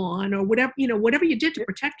wall on, or whatever, whatever you did to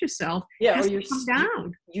protect yourself, has to come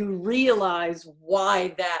down. You realize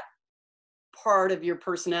why that part of your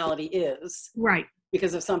personality is right,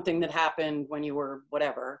 because of something that happened when you were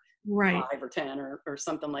whatever, right, 5 or 10 or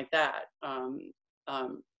something like that.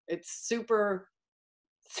 It's super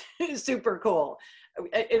super cool.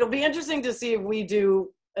 It'll be interesting to see if we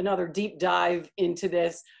do another deep dive into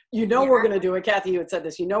this. We're going to do it. Kathy, you had said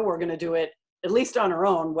this, we're going to do it at least on our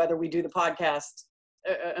own, whether we do the podcast,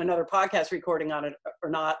 another podcast recording on it or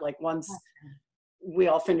not. Like, once we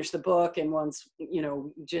all finish the book, and once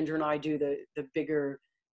Ginger and I do the bigger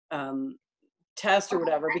test or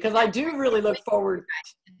whatever, because I do really look forward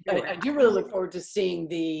to seeing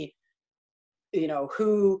the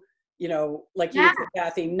who like you said,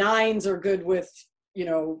 Kathy, 9s are good with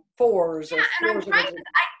 4s, or 4s. I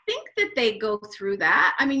think that they go through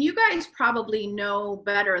that. I mean, you guys probably know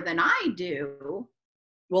better than I do.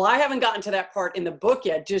 Well, I haven't gotten to that part in the book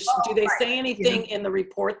yet. Do they say anything in the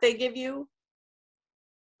report they give you?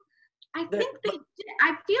 I think they did.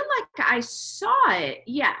 I feel like I saw it.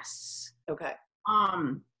 Yes. Okay.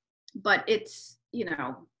 But it's,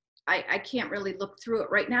 I can't really look through it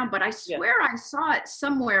right now, but I swear I saw it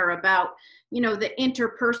somewhere about, the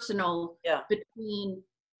interpersonal between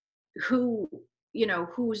who,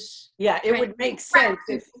 who's. Yeah, it would make sense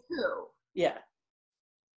if. Who. Yeah.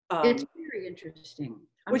 It's very interesting.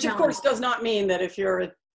 Which of course does not mean that if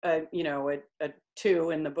you're a 2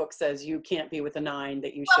 and the book says you can't be with a 9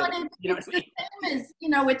 that you should.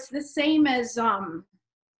 It's the same as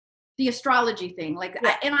the astrology thing. Like,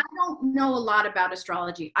 and I don't know a lot about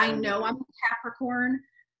astrology. I know I'm a Capricorn.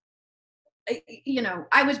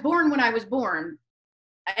 I was born when I was born,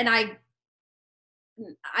 and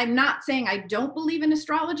I'm not saying I don't believe in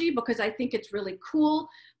astrology, because I think it's really cool.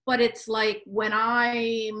 But it's like, when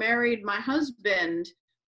I married my husband,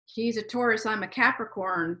 he's a Taurus, I'm a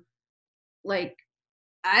Capricorn. Like,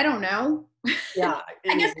 I don't know. Yeah.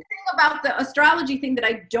 I guess the thing about the astrology thing that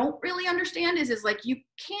I don't really understand is like, you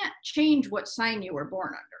can't change what sign you were born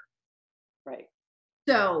under. Right.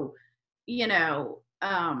 So,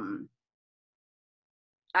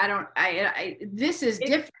 this is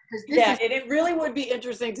different. It really would be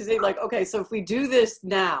interesting to see, like, okay, so if we do this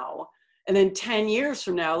now, and then 10 years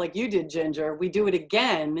from now, like you did, Ginger, we do it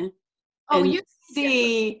again. Oh, and you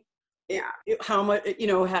see how much,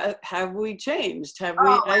 have we changed? Have we?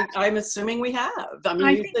 I'm assuming we have. I mean,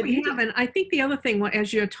 I think we have. And I think the other thing,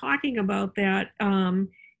 as you're talking about that,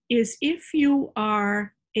 is if you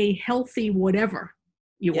are a healthy whatever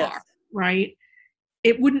you are, right?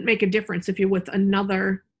 It wouldn't make a difference if you're with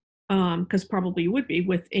another, because probably you would be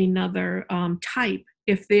with another type,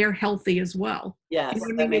 if they're healthy as well. Yes,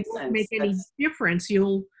 that makes sense. It won't make any difference.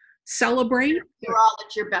 You'll celebrate. You're all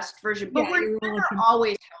at your best version, but we're never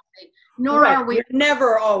always healthy. Nor are we. We're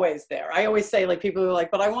never always there. I always say, like, people are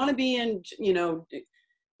like, but I want to be in,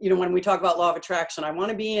 when we talk about law of attraction, I want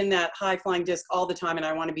to be in that high flying disc all the time, and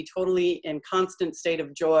I want to be totally in constant state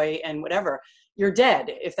of joy and whatever. You're dead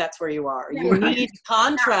if that's where you are. You need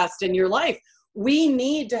contrast in your life. We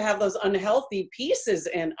need to have those unhealthy pieces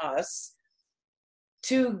in us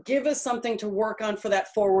to give us something to work on for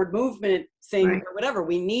that forward movement thing or whatever.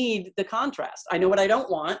 We need the contrast. I know what I don't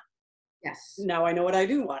want, Yes. Now I know what I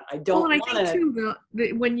do want. I Well, don't and I want think to.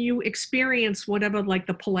 too, when you experience whatever like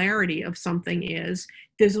the polarity of something is,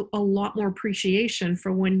 there's a lot more appreciation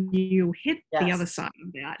for when you hit the other Yes. side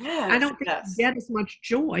of that. I Yes. don't think you Yes. get as much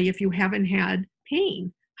joy if you haven't had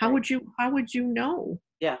pain. How Right. would you know?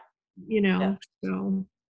 Yeah. You Yeah. know, so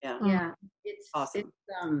Yeah. Yeah. It's Awesome.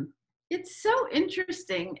 it's so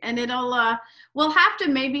interesting, and we'll have to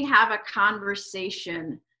maybe have a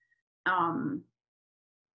conversation um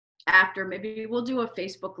after. Maybe we'll do a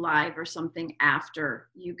Facebook Live or something after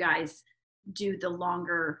you guys do the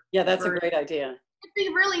longer Yeah, that's a version. great idea. It'd be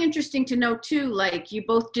really interesting to know too, like you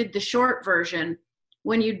both did the short version.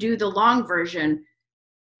 When you do the long version,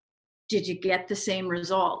 did you get the same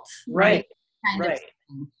results? Right. Kind of Right.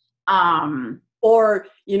 thing. Um, Or,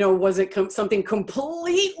 was it something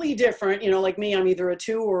completely different? Like me, I'm either a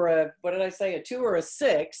 2 or what did I say? A 2 or a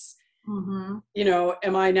 6. mhm.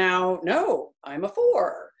 Am I now? No, I'm a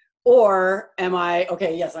 4. Or am I,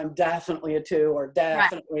 okay, yes, I'm definitely a 2 or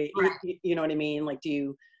definitely, Right. you know what I mean? Like, do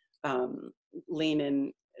you lean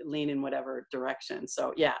in whatever direction?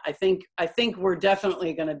 So yeah, I think we're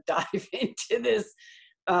definitely going to dive into this.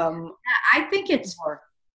 I think it's More.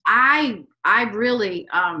 I really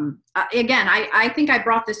again I think I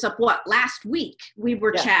brought this up last week. We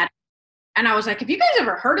were chatting and I was like, have you guys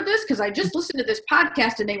ever heard of this? Because I just listened to this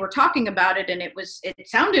podcast and they were talking about it and it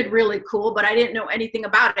sounded really cool, but I didn't know anything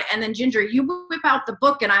about it. And then Ginger, you whip out the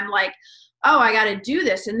book and I'm like, oh, I got to do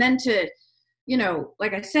this. And then to,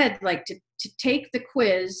 like I said, like to take the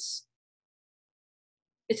quiz,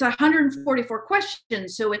 it's 144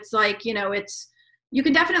 questions. So it's like, you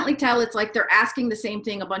can definitely tell it's like they're asking the same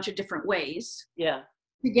thing a bunch of different ways. Yeah.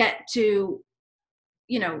 To get to,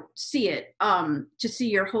 see it, to see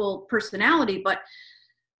your whole personality. But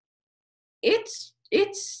it's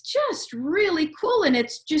just really cool. And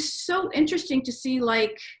it's just so interesting to see,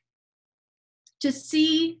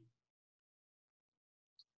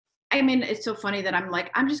 I mean, it's so funny that I'm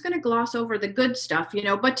like, I'm just going to gloss over the good stuff,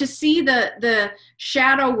 but to see the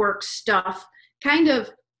shadow work stuff kind of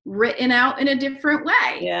written out in a different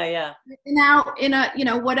way. Yeah. Written out in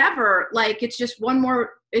a, whatever, like, it's just one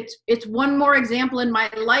more example in my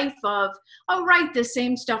life of, oh, right, the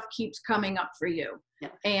same stuff keeps coming up for you.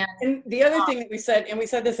 Yeah. And the other thing that we said, and we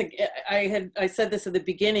said this, I said this at the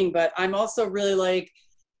beginning, but I'm also really like,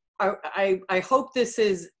 I hope this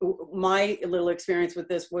is my little experience with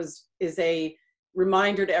this is a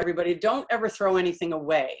reminder to everybody, don't ever throw anything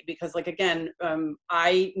away, because like, again,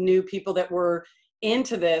 I knew people that were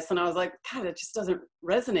into this and I was like, God, it just doesn't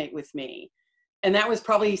resonate with me. And that was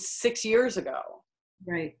probably 6 years ago.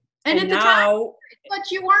 Right. And at the now, time,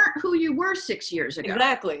 but you weren't who you were 6 years ago.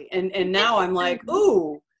 Exactly. And now I'm like,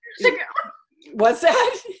 ooh, years ago. What's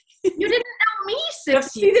that? You didn't know me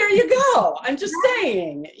 6 See, years. there you go. I'm just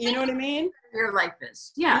saying, you know what I mean? Your life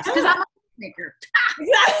is. Yes, because I'm a maker.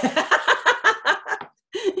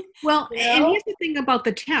 well, and here's the thing about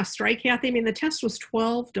the test, right, Kathy? I mean, the test was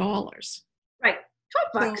 $12. Right.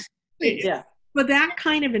 $12. So, yeah. For that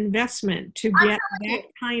kind of investment to get that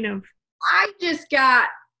kind of. I just got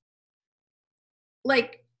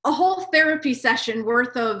like a whole therapy session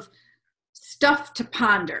worth of stuff to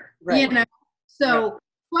ponder. Right. So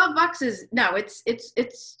 $12 is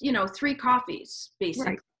it's 3 coffees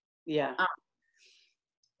basically. Right. Yeah.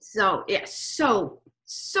 So yeah, so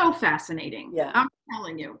fascinating. Yeah. I'm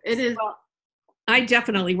telling you, it is. Well, I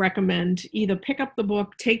definitely recommend either pick up the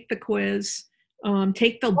book, take the quiz,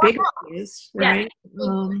 take the bigger quiz, right?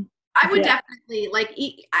 Yeah, I would definitely like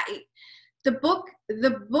the book,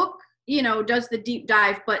 does the deep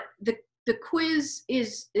dive, but the quiz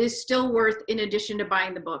is still worth, in addition to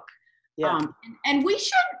buying the book. Yeah. And we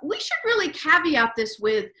should really caveat this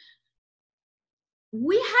with,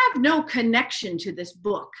 we have no connection to this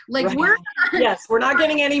book. Like we're not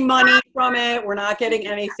getting any money from it. We're not getting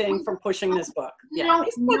anything from pushing this book. Yeah.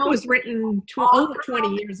 This book was written over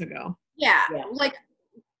 20 years ago. Yeah. Like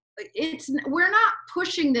we're not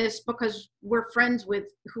pushing this because we're friends with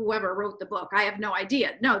whoever wrote the book. I have no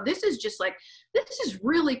idea. No, this is just like, this is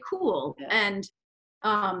really cool. Yeah. And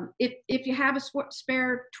if you have a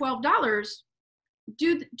spare $12,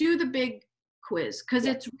 do the big quiz, because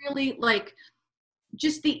it's really like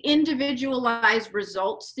just the individualized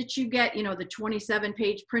results that you get, the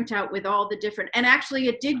 27-page printout with all the different, and actually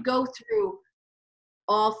it did go through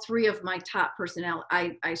all 3 of my top personality.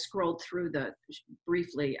 I scrolled through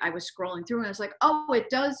briefly. I was scrolling through and I was like, oh, it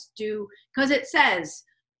does do, because it says,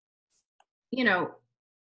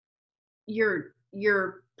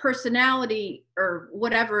 your personality or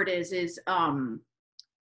whatever it is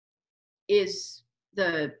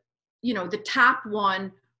the, the top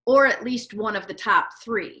one, or at least one of the top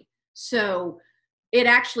 3. So it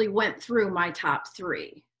actually went through my top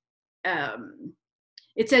 3.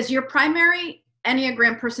 It says your primary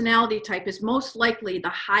Enneagram personality type is most likely the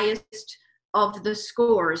highest of the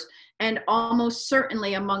scores and almost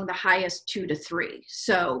certainly among the highest 2 to 3.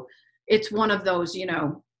 So it's one of those,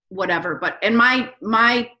 whatever. But in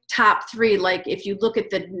my top 3, like if you look at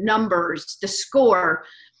the numbers, the score,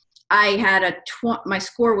 I had my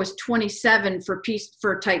score was 27 for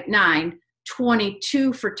type 9,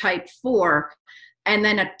 22 for type 4, and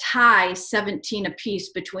then a tie 17 apiece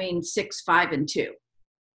between 6, 5, and 2.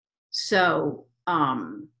 So,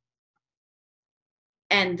 and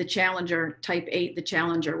the challenger, type 8, the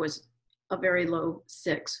challenger was a very low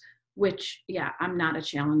 6, which, yeah, I'm not a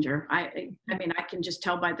challenger. I mean, I can just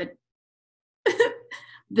tell by the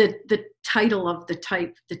the title of the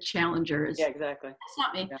type, the challenger is. Yeah, exactly. That's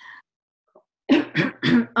not me. Yeah.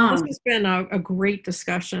 This has been a great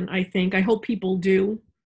discussion, I think. I hope people do.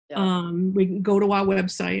 Yeah. We can go to our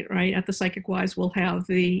website, right? At the Psychic Wise, we'll have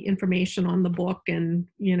the information on the book and,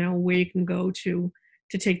 where you can go to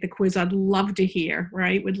take the quiz. I'd love to hear,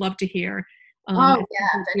 right? We'd love to hear. If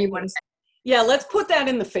anyone. Yeah, let's put that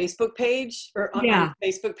in the Facebook page or on Yeah. the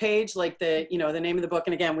Facebook page, like the name of the book.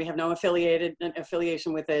 And again, we have no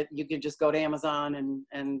affiliation with it. You could just go to Amazon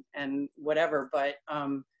and whatever. But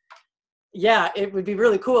yeah, it would be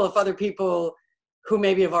really cool if other people who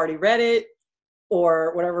maybe have already read it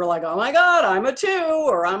or whatever, like, oh my God, I'm a 2,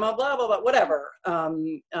 or I'm a blah, blah, blah, whatever.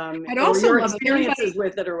 I'd or also your love experiences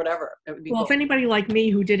with it or whatever. It would be cool. If anybody like me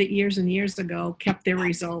who did it years and years ago kept their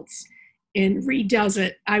results and redoes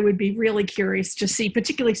it, I would be really curious to see,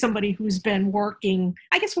 particularly somebody who's been working,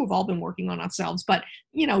 I guess we've all been working on ourselves, but,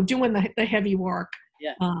 doing the heavy work,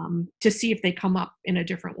 to see if they come up in a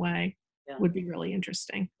different way would be really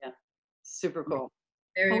interesting. Yeah. Super cool.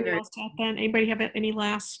 Very, very. All set then? Anybody have any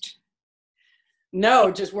last? No,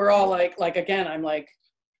 just we're all like again, I'm like,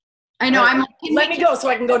 I know. Let me go so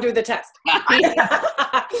I can go do the test.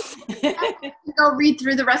 Go read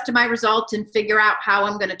through the rest of my results and figure out how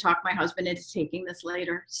I'm going to talk my husband into taking this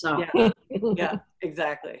later. So yeah,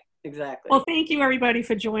 exactly. Well, thank you everybody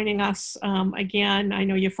for joining us. Again, I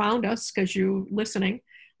know you found us because you're listening.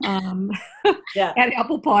 At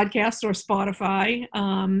Apple Podcasts or Spotify.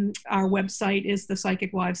 Our website is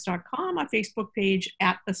thepsychicwives.com. Our Facebook page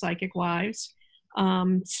at The Psychic Wives.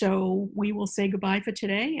 So we will say goodbye for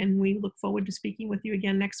today, and we look forward to speaking with you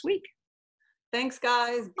again next week. Thanks,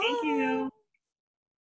 guys. Bye. Thank you.